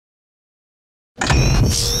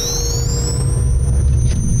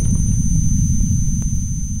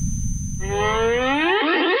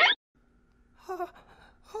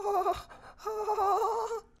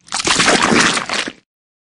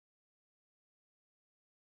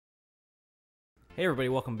Hey everybody,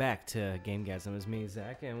 welcome back to GameGasim. It's me,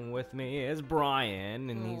 Zach, and with me is Bryan,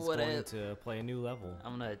 and he's going to play a new level.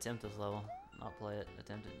 I'm gonna attempt this level, not play it,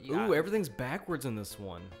 attempt it. Ooh, everything's backwards in this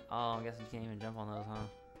one. Oh, I'm guessing you can't even jump on those, huh?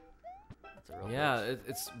 That's a real Yeah,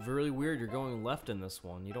 it's really weird. You're going left in this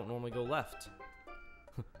one. You don't normally go left.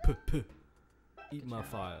 Eat my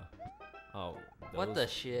fire. Oh, what the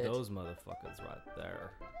shit? Those motherfuckers right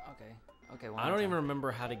there. Okay, I don't even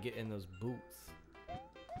remember how to get in those boots.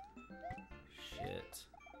 Shit.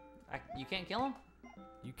 You can't kill him?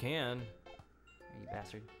 You can. You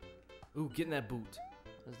bastard. Ooh, get in that boot.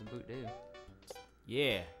 What does the boot do?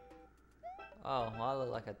 Yeah. Oh, well, I look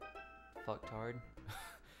like a fucktard.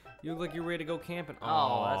 You look like you're ready to go camping.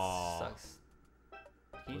 Oh, that sucks.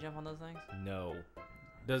 Can you jump on those things? No.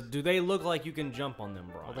 Do they look like you can jump on them,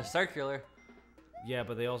 Bryan? Well, they're circular. Yeah,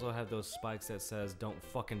 but they also have those spikes that says don't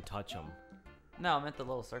fucking touch them. No, I meant the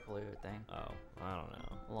little circular thing. Oh, I don't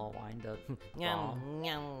know. A little wind up. Meow,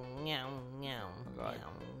 meow, meow, meow. Oh god.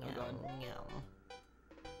 Oh god.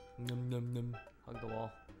 Num num num. Hug the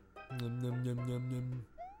wall. Num num num num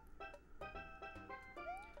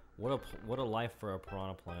num. What a life for a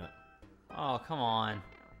piranha plant. Oh, come on.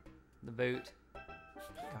 The boot.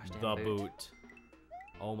 Gosh damn the boot.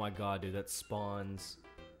 Oh my god, dude, that spawns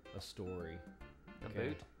a story. The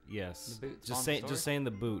boot? Yes. The boot Just spawns saying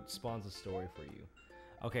the boot spawns a story for you.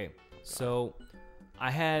 Okay, so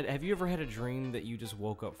have you ever had a dream that you just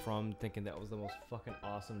woke up from thinking that was the most fucking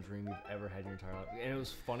awesome dream you've ever had in your entire life? And it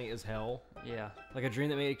was funny as hell? Yeah. Like a dream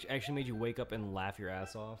that actually made you wake up and laugh your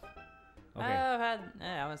ass off? Okay. I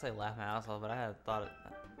wouldn't say laugh my ass off, but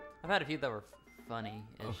I've had a few that were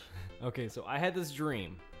funny-ish. Okay, so I had this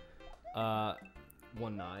dream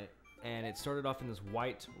one night, and it started off in this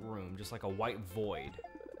white room, just like a white void.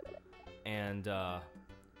 And what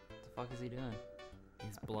the fuck is he doing?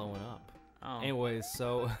 He's blowing up. Oh. Anyways,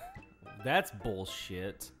 so that's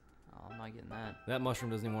bullshit. Oh, I'm not getting that. That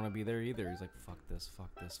mushroom doesn't even want to be there either. He's like, fuck this, fuck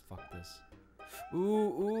this, fuck this.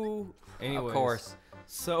 Ooh. Anyways, of course.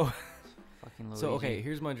 So, fucking Luigi. so okay,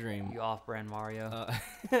 here's my dream. You off-brand Mario.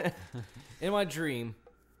 In my dream,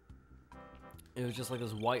 it was just like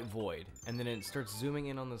this white void, and then it starts zooming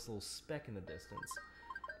in on this little speck in the distance.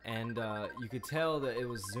 And you could tell that it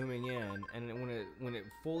was zooming in, and when it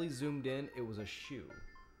fully zoomed in, it was a shoe,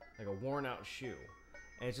 like a worn out shoe.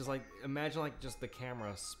 And it's just like, imagine like just the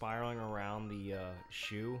camera spiraling around the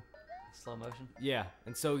shoe. Slow motion? Yeah,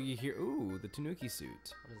 and so you hear, ooh, the Tanuki suit.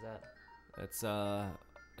 What is that? That's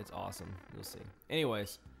it's awesome. You'll see.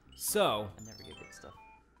 Anyways, so I never get good stuff.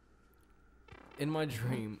 in my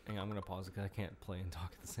dream, hang on, I'm gonna pause because I can't play and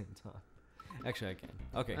talk at the same time. Actually, I can.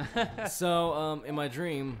 Okay. So, in my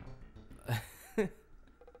dream,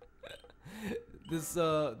 this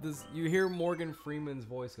you hear Morgan Freeman's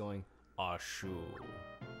voice going, "A shoe,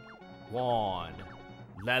 worn,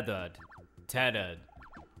 leathered, tethered.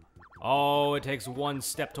 Oh, it takes one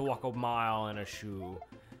step to walk a mile in a shoe.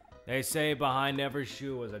 They say behind every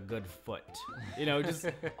shoe is a good foot." You know, just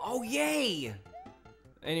oh yay.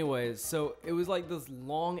 Anyways, so it was like this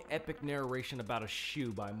long epic narration about a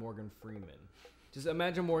shoe by Morgan Freeman. Just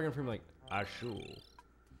imagine Morgan Freeman like, a shoe,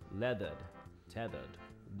 leathered, tethered,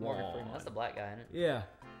 worn. Morgan Freeman, that's the black guy, isn't it? Yeah.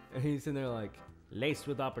 And he's in there like, laced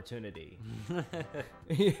with opportunity.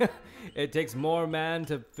 Yeah. It takes more man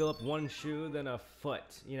to fill up one shoe than a foot.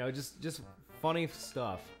 You know, just funny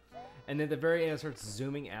stuff. And then at the very end it starts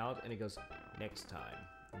zooming out and it goes, next time,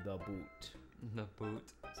 the boot. The boot.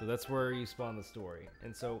 So that's where you spawn the story.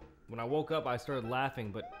 And so when I woke up, I started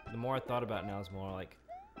laughing, but the more I thought about it now, it's more like,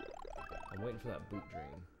 I'm waiting for that boot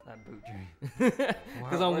dream. That boot dream. Because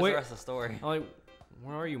Where's the rest of the story? I'm like,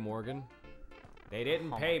 where are you, Morgan? They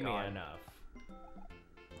didn't pay me enough.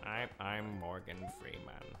 I'm Morgan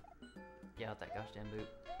Freeman. Get out that gosh damn boot.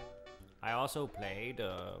 I also played,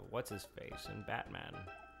 what's his face in Batman.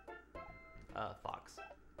 Fox.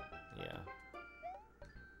 Yeah.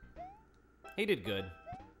 He did good.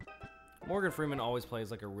 Morgan Freeman always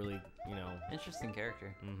plays like a really, you know... Interesting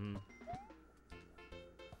character. Mm-hmm.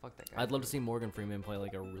 Fuck that guy. I'd love to see Morgan Freeman play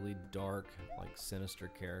like a really dark, like sinister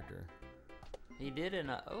character. He did in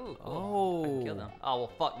a... Oh, cool. Oh. I can kill them. Oh,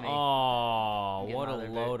 well, fuck me. Oh, what a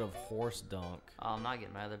load of horse dunk. Oh, I'm not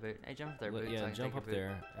getting my other boot. Hey, jump up there, boot. Yeah, so I can jump take up your boot.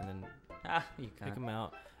 there and then Ah, you pick can't. them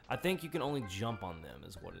out. I think you can only jump on them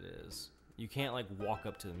is what it is. You can't like walk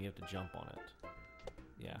up to them. You have to jump on it.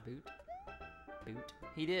 Yeah. Boot.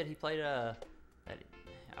 He did. He played I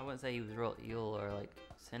wouldn't say he was real evil or like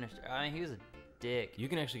sinister. I mean, he was a dick. You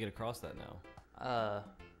can actually get across that now.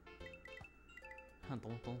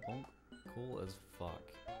 Cool as fuck.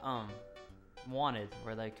 Wanted,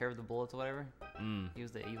 where they curved the bullets or whatever. Mm. He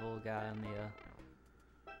was the evil guy on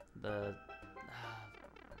the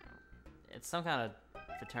It's some kind of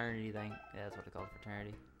fraternity thing. Yeah, that's what they call it,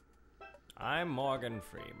 fraternity. I'm Morgan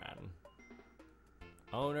Freeman,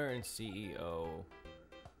 owner and CEO.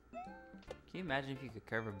 Can you imagine if you could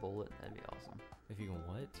curve a bullet? That'd be awesome. If you can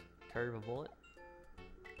what? Curve a bullet?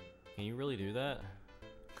 Can you really do that?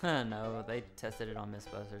 No, they tested it on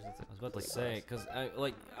Mythbusters. I was about to say, because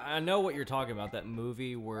I know what you're talking about. That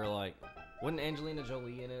movie where like, wasn't Angelina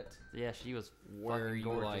Jolie in it? Yeah, she was Where fucking you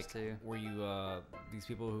gorgeous like, too. where you these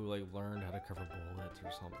people who like learned how to curve a bullet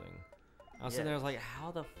or something. I was sitting there, I was like, how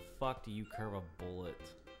the fuck do you curve a bullet?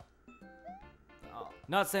 Oh.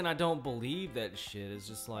 Not saying I don't believe that shit. It's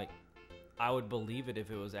just like, I would believe it if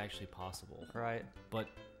it was actually possible. Right. But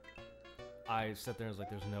I sat there and was like,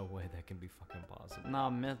 there's no way that can be fucking possible. No,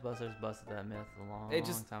 Mythbusters busted that myth a long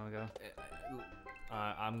time ago.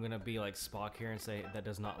 I'm gonna be like Spock here and say that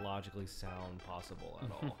does not logically sound possible at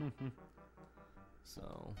all.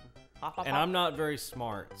 So, and I'm not very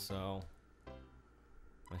smart, so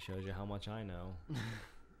that shows you how much I know.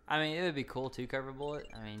 I mean, it would be cool to curve a bullet.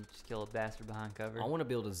 I mean, just kill a bastard behind cover. I want to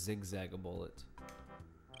be able to zigzag a bullet.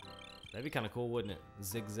 That'd be kind of cool, wouldn't it?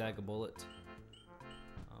 Zigzag a bullet.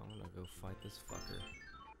 I'm gonna go fight this fucker.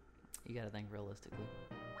 You gotta think realistically.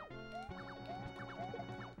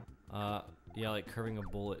 Yeah, like curving a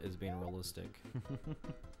bullet is being realistic.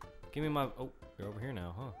 Give me my. Oh, you're over here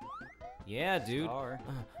now, huh? Yeah, dude. Star.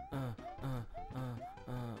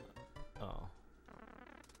 Oh.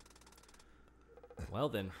 Well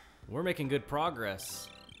then, we're making good progress.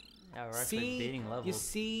 Yeah, we're actually beating levels. You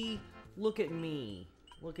see? Look at me.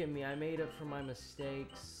 Look at me. I made up for my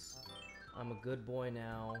mistakes. I'm a good boy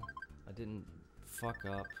now. I didn't fuck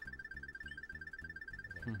up.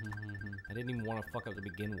 I didn't even want to fuck up to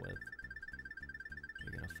begin with.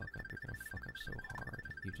 You're gonna fuck up. You're gonna fuck up so hard.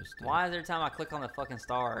 You just did. Why is every time I click on the fucking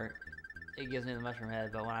star, it gives me the mushroom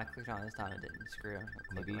head, but when I clicked on it this time, it didn't? Screw it.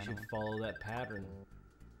 Maybe you should follow that pattern.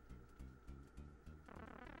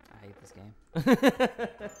 I hate this game.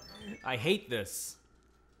 I hate this.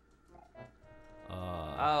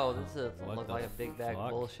 Oh, this looks like a big bag of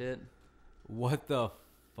bullshit. What the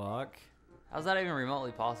fuck? How's that even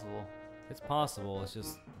remotely possible? It's possible. It's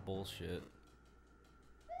just bullshit.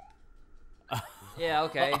 Yeah,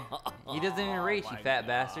 okay. He doesn't even reach, you fat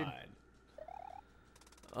bastard.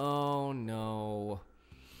 Oh no.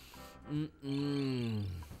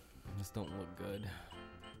 This don't look good.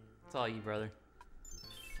 It's all you, brother.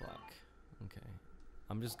 Fuck. Okay.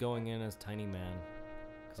 I'm just going in as Tiny Man.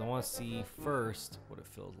 Because I want to see first what it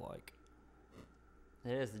feels like.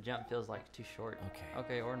 It is. The jump feels like too short. Okay.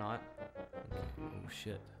 Okay, or not. Okay. Oh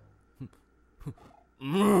shit.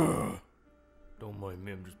 Don't mind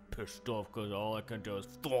me, I'm just pissed off because all I can do is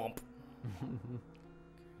thwomp.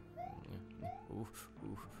 Oof,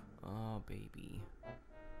 oof. Oh, baby.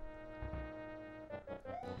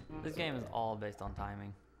 This game is all based on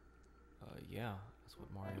timing. Yeah, that's what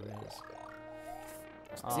Mario is.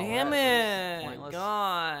 Oh, Damn it! pointless.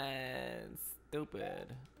 God,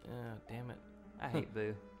 stupid. Damn it. I hate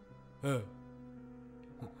Boo. Fuck,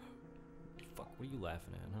 what are you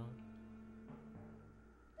laughing at, huh?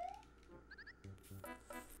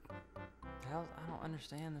 I don't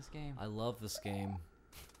understand this game. I love this game.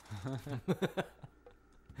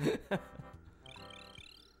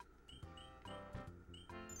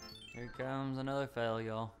 Here comes another fail,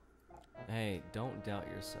 y'all. Hey, don't doubt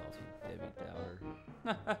yourself, you Debbie doubter.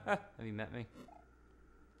 Have you met me?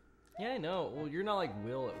 Yeah, I know. Well, you're not like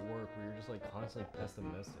Will at work where you're just like constantly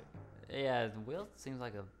pessimistic. Yeah, Will seems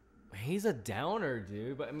like a... He's a downer,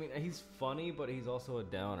 dude. But I mean, he's funny, but he's also a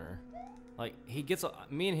downer. Like, he gets...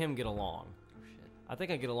 me and him get along. Oh, shit. I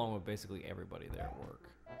think I get along with basically everybody there at work.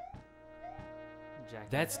 Jack.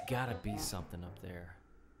 That's gotta be something up there.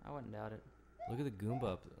 I wouldn't doubt it. Look at the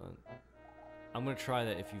Goomba up. I'm gonna try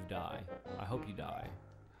that if you die. I hope you die.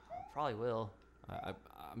 Probably will.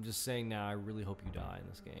 I'm just saying now, I really hope you die in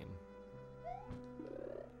this game.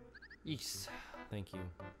 Yes. Thank you.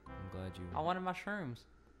 I'm glad you... I wanted my shrooms.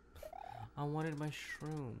 I wanted my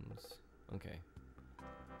shrooms. Okay.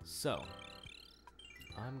 So,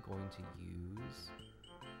 I'm going to use...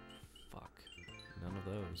 Fuck. None of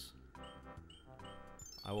those.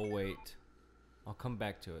 I will wait. I'll come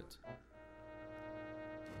back to it.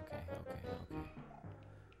 Okay.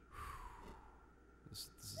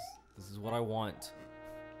 This is what I want.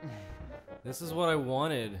 This is what I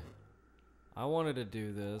wanted. I wanted to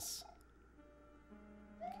do this.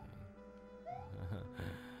 Okay.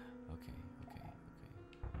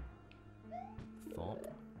 Thump.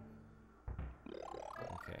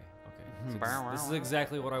 Okay. This is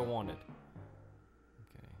exactly what I wanted.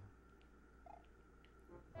 Okay.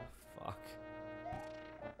 Fuck.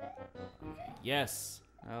 Okay. Yes.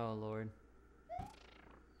 Oh, Lord.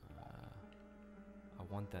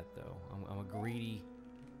 want that though. I'm a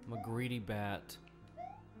greedy bat.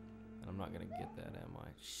 And I'm not gonna get that, am I?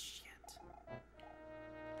 Shit.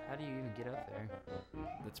 How do you even get up there?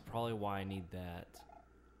 That's probably why I need that.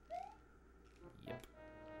 Yep.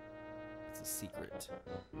 It's a secret.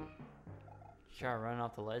 Try running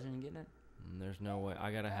off the ledge and getting it? There's no way.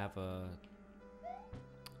 I gotta have a...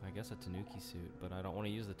 I guess a Tanuki suit, but I don't want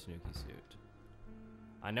to use the Tanuki suit.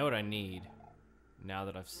 I know what I need now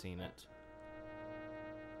that I've seen it.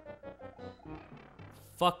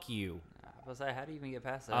 Fuck you. I was like, how do you even get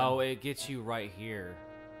past that? Oh, it gets you right here.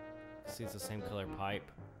 See, it's the same color pipe.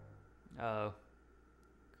 Oh.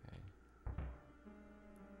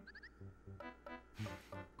 Okay.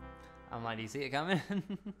 I'm like, do you see it coming?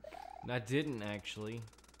 I didn't actually.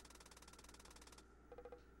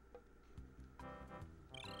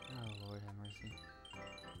 Oh, Lord have mercy.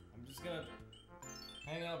 I'm just gonna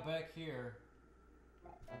hang out back here.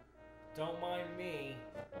 Don't mind me.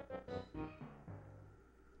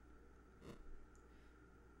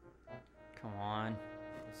 Come on.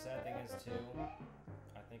 The sad thing is, too,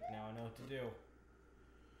 I think now I know what to do.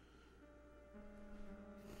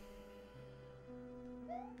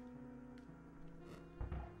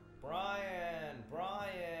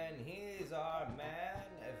 Bryan, he's our man.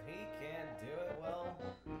 If he can't do it, well...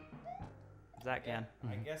 Zach can.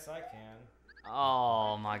 I guess I can.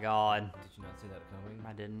 Oh my God. Did you not see that coming?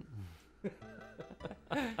 I didn't.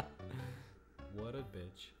 What a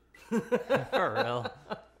bitch. For real.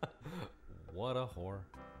 What a whore.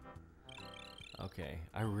 Okay,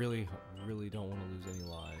 I really don't want to lose any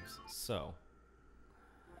lives, so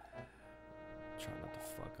try not to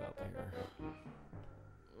fuck up here.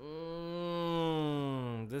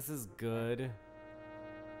 This is good.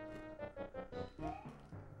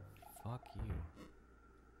 Fuck you.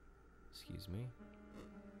 Excuse me.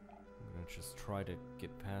 I'm gonna just try to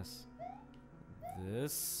get past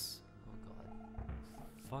this. Oh God.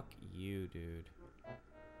 Fuck you, dude. Okay,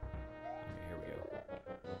 here we go.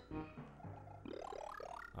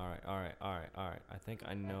 Alright. I think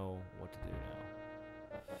I know what to do now.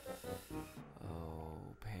 Oh,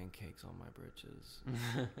 pancakes on my britches.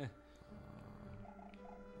 Okay.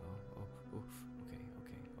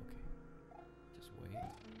 Just wait.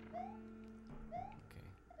 Okay.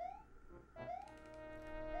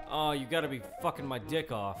 Oh, you gotta be fucking my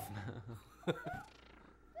dick off.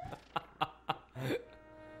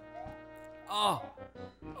 Oh!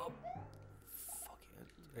 Fuck it.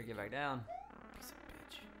 Better get back down. Piece of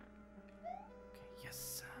bitch. Okay,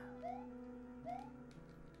 yes. Okay. I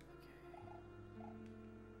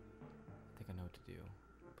think I know what to do,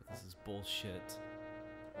 but this is bullshit.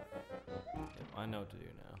 Yep, I know what to do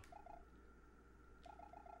now.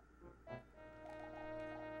 I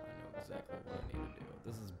know exactly what I need to do.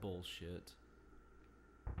 This is bullshit.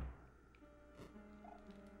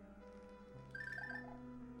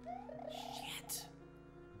 Shit.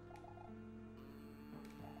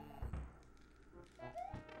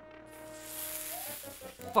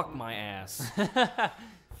 Fuck my ass.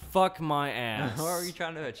 Fuck my ass. What are you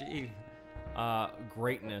trying to achieve?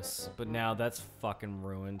 Greatness, but now that's fucking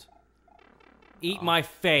ruined. Eat my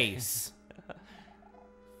face.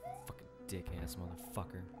 Fucking dick ass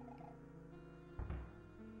motherfucker.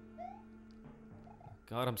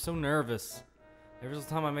 God, I'm so nervous. Every single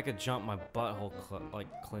time I make a jump, my butthole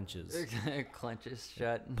clenches. Clenches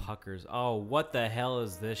shut. Puckers. Oh, what the hell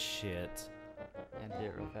is this shit? And do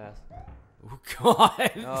it real fast. Oh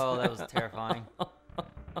God. Oh, that was terrifying.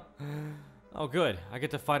 Oh, good. I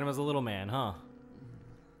get to fight him as a little man, huh?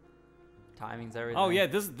 Timing's everything. Oh yeah,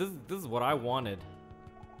 this is what I wanted.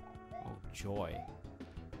 Oh joy.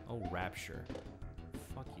 Oh rapture.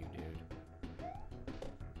 Fuck you, dude.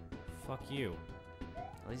 Fuck you.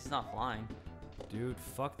 At least he's not flying. Dude,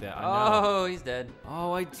 fuck that. I know. Oh, he's dead.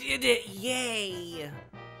 Oh, I did it! Yay!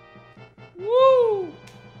 Woo!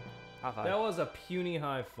 High five. That was a puny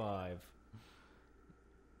high five.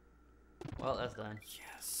 Well, that's done.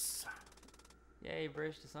 Yes. Yay,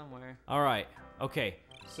 bridge to somewhere. All right. Okay.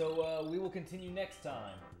 So we will continue next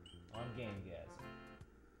time on GameGasim.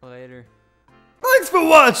 Later. Thanks for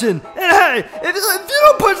watching, and hey, if you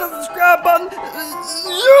don't push the subscribe button,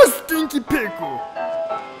 you're a stinky pickle.